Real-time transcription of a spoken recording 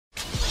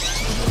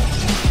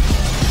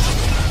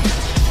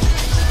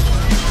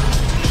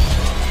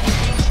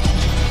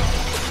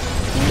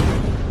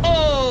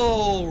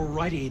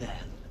Okay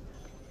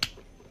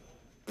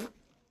then.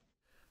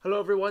 Hello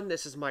everyone,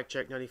 this is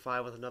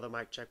MykeCheck'd95 with another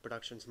MykeCheck'd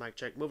Productions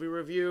MykeCheck'd movie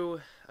review.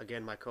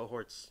 Again, my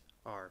cohorts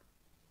are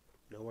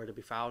nowhere to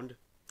be found,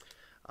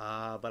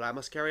 but I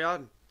must carry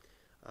on.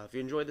 If you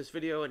enjoyed this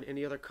video and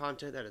any other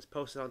content that is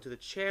posted onto the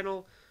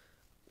channel,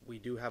 we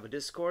do have a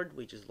Discord.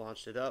 We just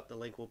launched it up. The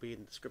link will be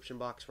in the description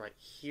box right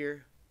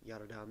here,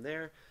 yada down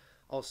there.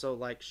 Also,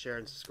 like, share,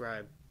 and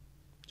subscribe.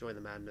 Join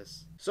the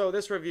madness. So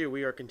this review,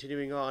 we are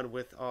continuing on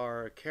with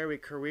our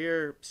Carrey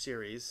career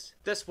series.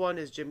 This one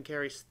is Jim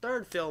Carrey's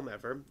third film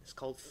ever. It's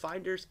called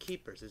Finders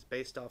Keepers. It's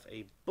based off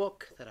a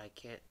book that I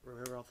can't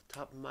remember off the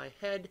top of my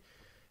head.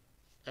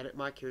 Edit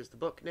Mike, here's the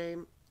book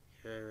name.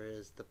 Here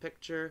is the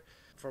picture.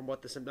 From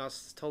what the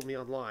synopsis told me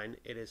online,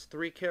 it is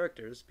 3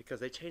 characters, because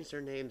they changed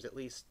their names at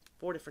least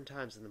 4 different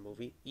times in the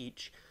movie,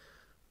 each,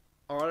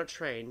 are on a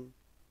train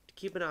to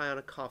keep an eye on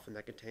a coffin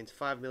that contains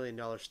 $5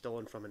 million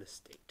stolen from an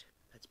estate.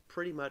 That's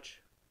pretty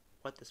much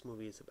what this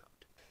movie is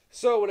about.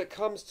 So when it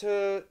comes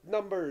to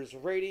numbers,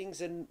 ratings,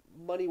 and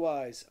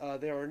money-wise,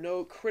 there are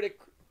no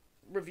critic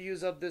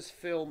reviews of this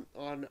film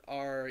on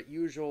our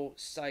usual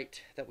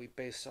site that we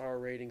base our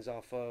ratings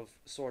off of,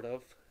 sort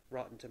of,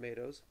 Rotten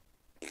Tomatoes.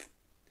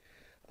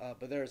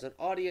 But there's an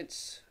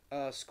audience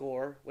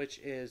score, which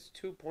is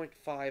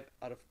 2.5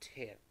 out of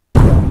 10.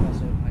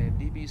 Also an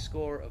IMDb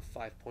score of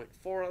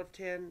 5.4 out of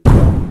 10.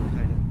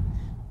 Kind of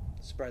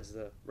spreads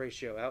the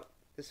ratio out.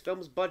 This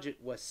film's budget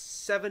was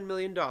 $7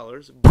 million,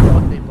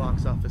 but they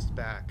box office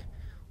back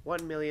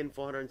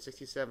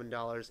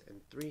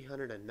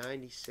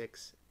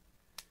 $1,467,396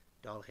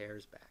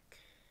 hairs back.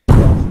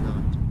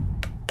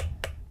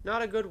 It's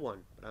not a good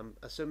one, but I'm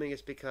assuming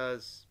it's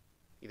because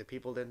either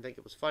people didn't think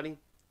it was funny,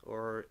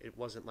 or it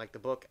wasn't like the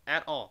book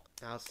at all.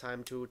 Now it's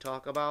time to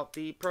talk about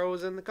the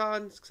pros and the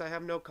cons, because I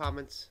have no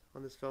comments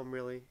on this film,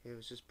 really. It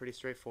was just pretty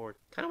straightforward.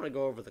 Kind of want to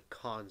go over the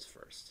cons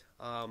first.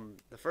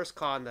 The first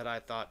con that I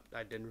thought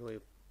I didn't really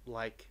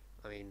like,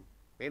 I mean,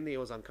 mainly it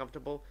was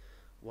uncomfortable,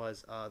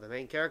 was the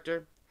main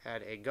character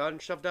had a gun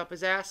shoved up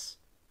his ass,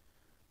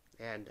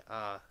 and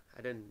I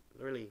didn't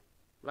really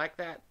like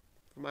that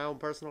for my own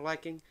personal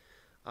liking.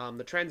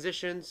 The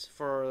transitions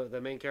for the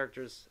main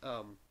character's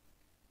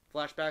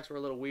flashbacks were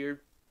a little weird.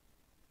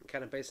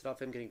 Kind of based it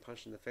off him getting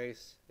punched in the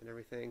face and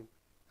everything.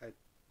 I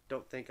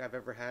don't think I've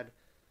ever had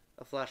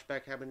a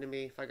flashback happen to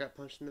me if I got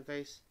punched in the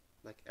face,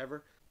 like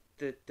ever.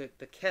 The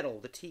kettle,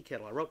 the tea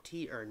kettle, I wrote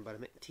tea urn, but I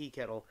meant tea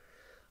kettle.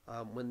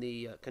 When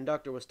the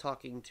conductor was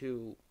talking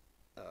to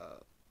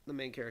the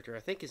main character,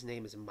 I think his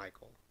name is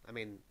Michael. I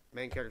mean,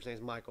 main character's name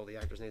is Michael, the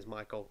actor's name is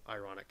Michael,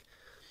 ironic.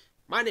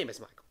 My name is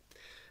Michael.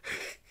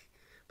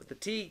 But the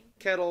tea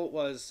kettle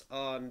was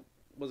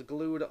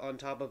glued on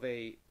top of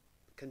a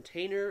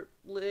container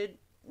lid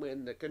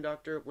when the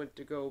conductor went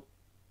to go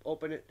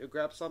open it to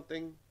grab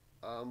something.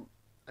 I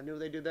knew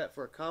they did that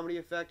for a comedy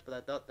effect, but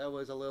I thought that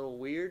was a little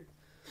weird,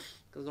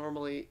 because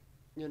normally,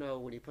 you know,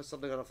 when you put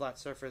something on a flat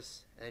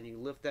surface and you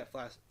lift that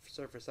flat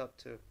surface up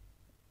to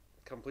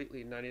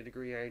completely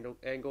 90-degree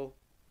angle,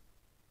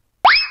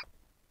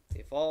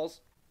 it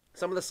falls.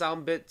 Some of the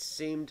sound bits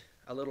seemed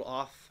a little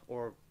off,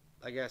 or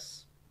I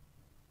guess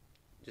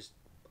just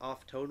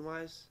off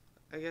tone-wise,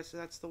 I guess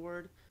that's the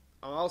word.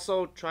 I'm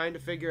also trying to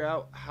figure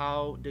out,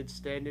 how did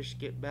Standish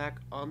get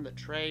back on the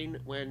train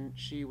when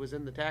she was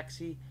in the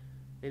taxi?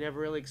 They never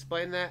really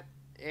explained that.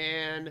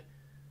 And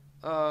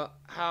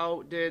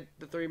how did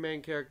the 3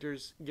 main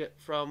characters get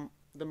from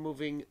the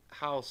moving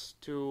house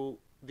to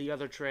the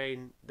other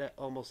train that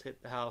almost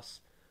hit the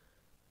house?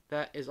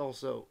 That is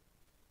also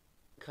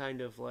kind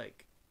of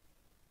like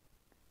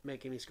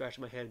making me scratch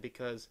my head,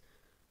 because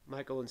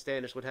Michael and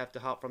Standish would have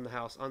to hop from the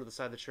house onto the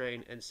side of the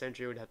train, and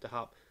Sentry would have to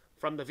hop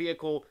from the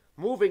vehicle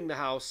moving the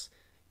house,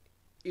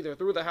 either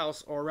through the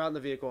house or around the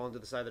vehicle onto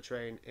the side of the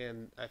train,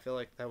 and I feel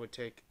like that would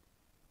take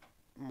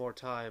more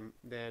time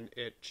than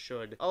it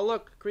should. Oh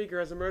look, Krieger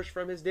has emerged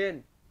from his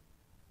den.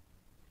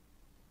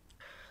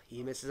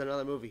 He misses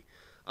another movie.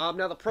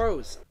 Now the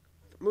pros.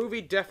 The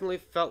movie definitely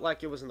felt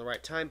like it was in the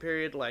right time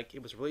period, like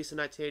it was released in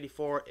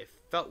 1984. It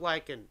felt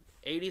like an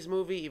 80s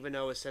movie, even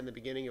though it said in the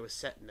beginning it was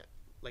set in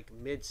like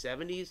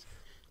mid-70s.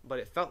 But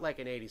it felt like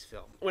an 80s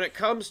film. When it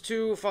comes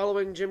to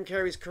following Jim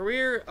Carrey's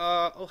career,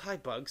 oh hi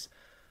Bugs,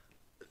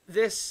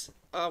 this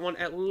one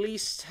at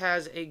least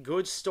has a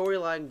good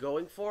storyline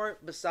going for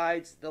it,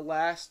 besides the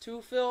last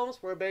 2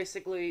 films were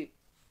basically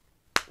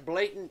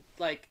blatant,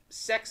 like,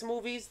 sex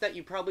movies that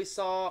you probably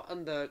saw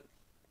on the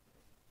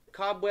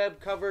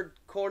cobweb-covered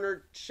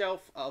corner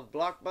shelf of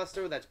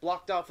Blockbuster that's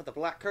blocked off with a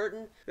black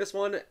curtain. This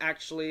one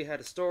actually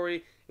had a story.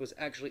 It was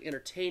actually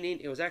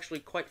entertaining. It was actually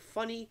quite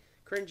funny.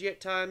 Cringy at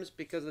times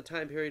because of the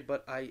time period,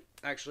 but I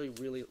actually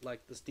really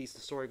liked this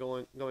decent story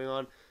going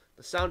on.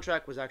 The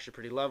soundtrack was actually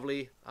pretty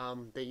lovely.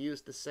 They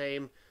used the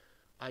same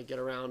I Get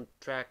Around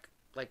track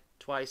like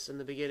twice in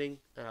the beginning,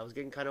 and I was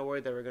getting kind of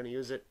worried they were going to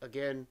use it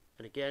again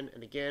and again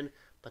and again,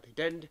 but they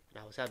didn't,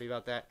 and I was happy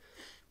about that.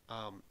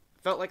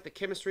 Felt like the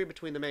chemistry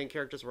between the main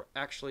characters were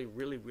actually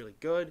really, really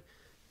good,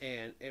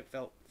 and it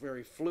felt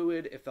very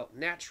fluid. It felt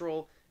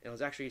natural, And I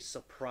was actually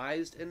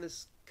surprised in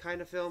this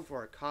kind of film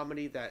for a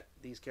comedy that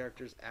these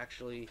characters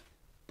actually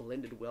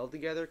blended well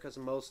together, because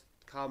most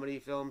comedy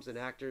films and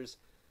actors,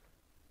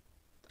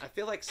 I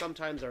feel like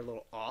sometimes are a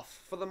little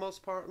off for the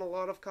most part in a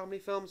lot of comedy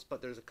films,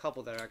 but there's a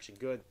couple that are actually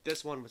good.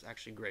 This one was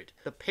actually great.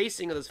 The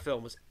pacing of this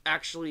film was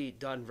actually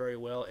done very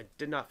well. It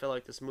did not feel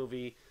like this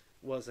movie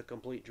was a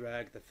complete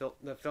drag.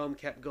 The film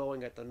kept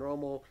going at the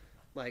normal,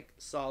 like,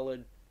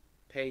 solid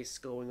pace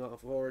going on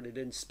forward. It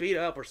didn't speed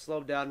up or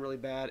slow down really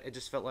bad. It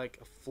just felt like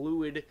a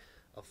fluid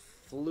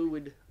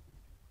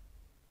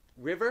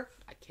river.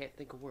 I can't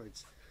think of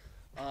words.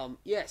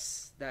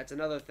 Yes, that's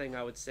another thing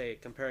I would say,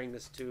 comparing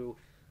this to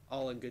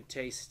All in Good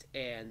Taste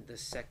and the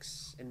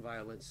Sex and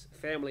Violence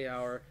Family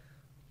Hour.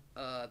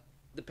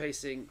 The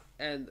pacing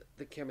and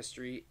the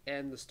chemistry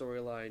and the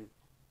storyline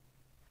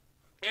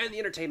and the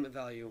entertainment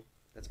value,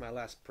 that's my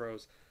last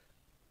pros,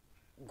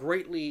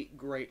 greatly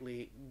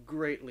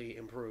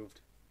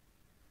improved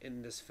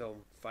in this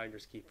film,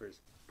 Finders Keepers.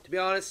 To be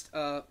honest,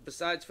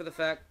 besides for the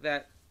fact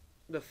that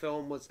the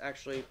film was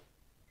actually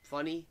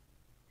funny,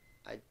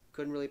 I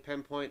couldn't really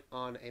pinpoint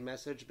on a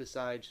message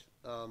besides,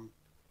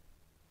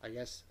 I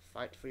guess,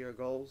 fight for your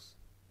goals.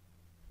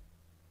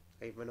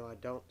 Even though I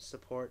don't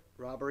support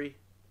robbery,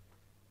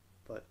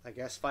 but I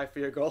guess fight for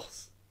your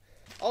goals.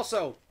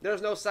 Also,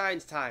 there's no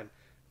science time.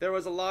 There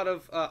was a lot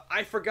of,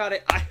 I forgot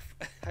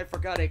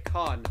a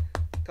con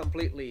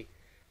completely.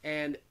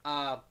 And,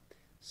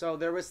 so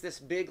there was this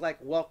big, like,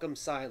 welcome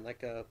sign,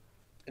 like an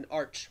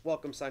arch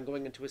welcome sign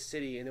going into a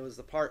city, and it was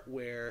the part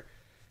where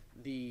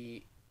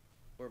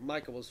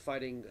Michael was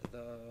fighting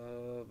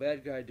the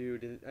bad guy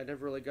dude, and I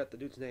never really got the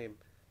dude's name.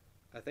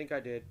 I think I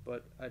did,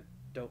 but I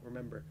don't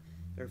remember.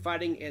 They're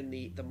fighting in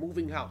the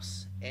moving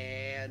house,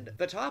 and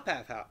the top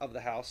half of the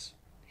house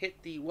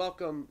hit the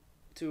welcome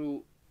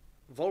to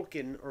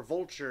Vulcan or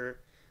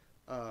Vulture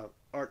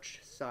arch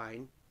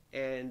sign,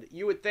 and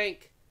you would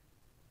think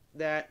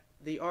that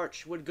the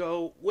arch would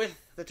go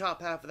with the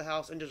top half of the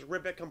house and just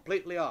rip it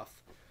completely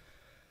off.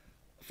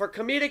 For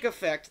comedic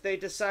effect, they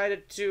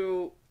decided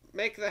to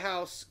make the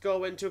house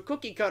go into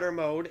cookie cutter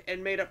mode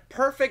and made a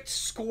perfect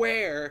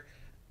square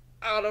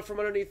out from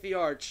underneath the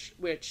arch,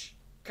 which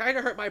kind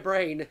of hurt my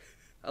brain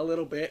a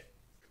little bit.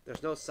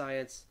 There's no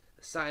science.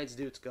 The science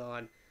dude's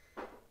gone.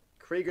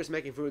 Krieger's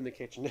making food in the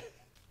kitchen.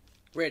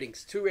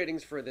 Ratings. 2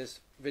 ratings for this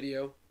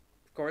video.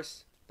 Of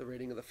course, the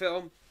rating of the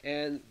film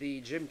and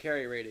the Jim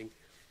Carrey rating.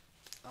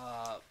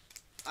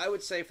 I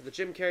would say for the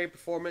Jim Carrey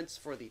performance,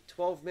 for the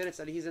 12 minutes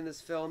that he's in this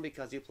film,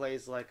 because he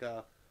plays like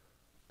a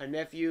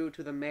nephew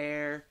to the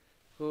mayor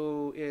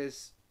who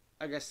is,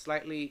 I guess,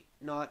 slightly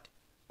not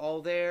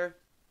all there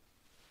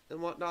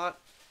and whatnot.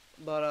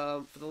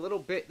 But for the little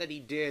bit that he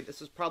did, this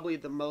was probably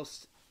the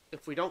most,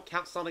 if we don't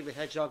count Sonic the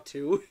Hedgehog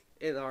 2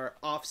 in our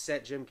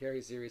offset Jim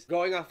Carrey series.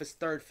 Going off his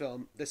 3rd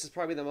film, this is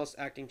probably the most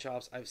acting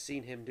chops I've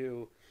seen him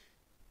do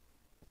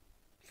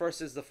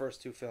versus the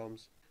first 2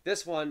 films.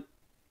 This one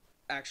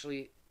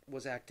actually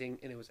was acting,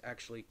 and it was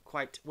actually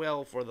quite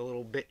well for the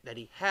little bit that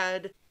he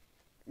had.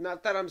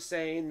 Not that I'm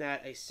saying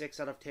that a 6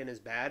 out of 10 is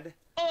bad,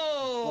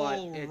 but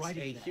it's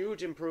a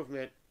huge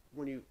improvement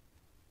when you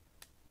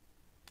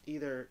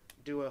either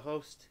do a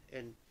host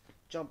and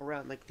jump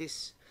around like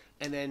this,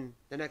 and then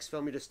the next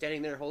film you're just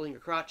standing there holding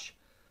your crotch.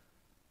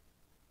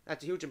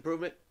 That's a huge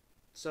improvement.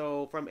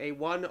 So from a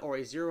 1 or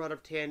a 0 out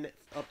of 10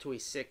 up to a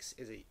 6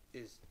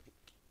 is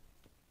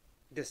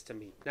this to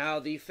me. Now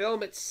the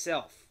film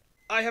itself,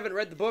 I haven't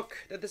read the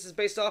book that this is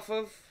based off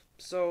of,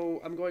 so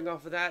I'm going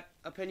off of that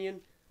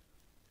opinion.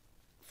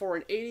 For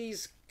an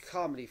 80s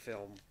comedy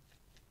film,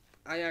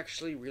 I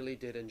actually really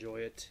did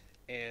enjoy it,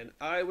 and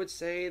I would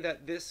say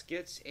that this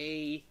gets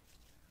a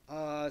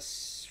I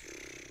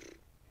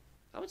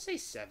would say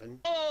 7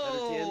 out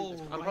of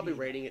 10. I'm probably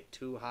rating it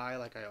too high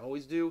like I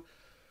always do,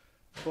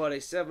 but a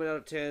 7 out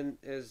of 10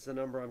 is the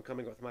number I'm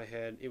coming up with in my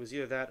head. It was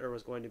either that or it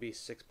was going to be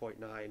 6.9,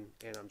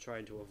 and I'm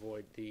trying to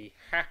avoid the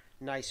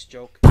nice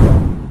joke.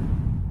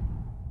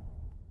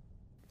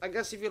 I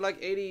guess if you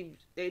like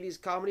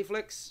 80s comedy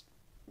flicks,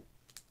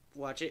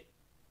 watch it.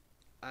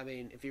 I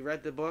mean, if you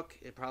read the book,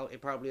 it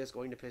probably is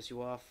going to piss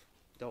you off.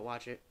 Don't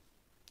watch it.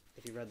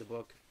 If you read the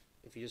book,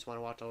 if you just want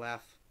to watch a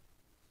laugh,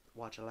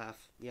 watch a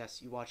laugh.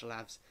 Yes, you watch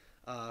laughs.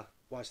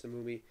 Watch the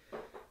movie.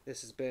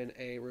 This has been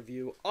a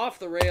review off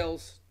the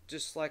rails,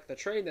 just like the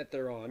train that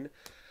they're on.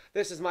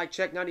 This is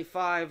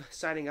MykeCheck'd95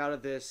 signing out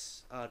of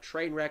this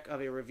train wreck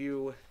of a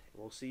review.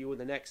 We'll see you in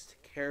the next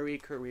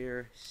Carrey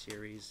Career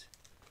Series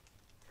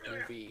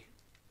movie.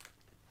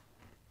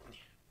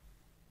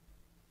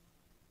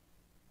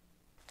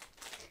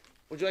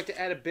 Would you like to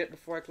add a bit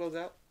before I close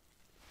out?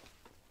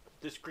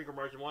 This is Krieger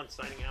Margin 1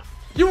 signing out.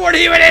 You weren't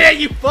even in it,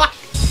 you fuck!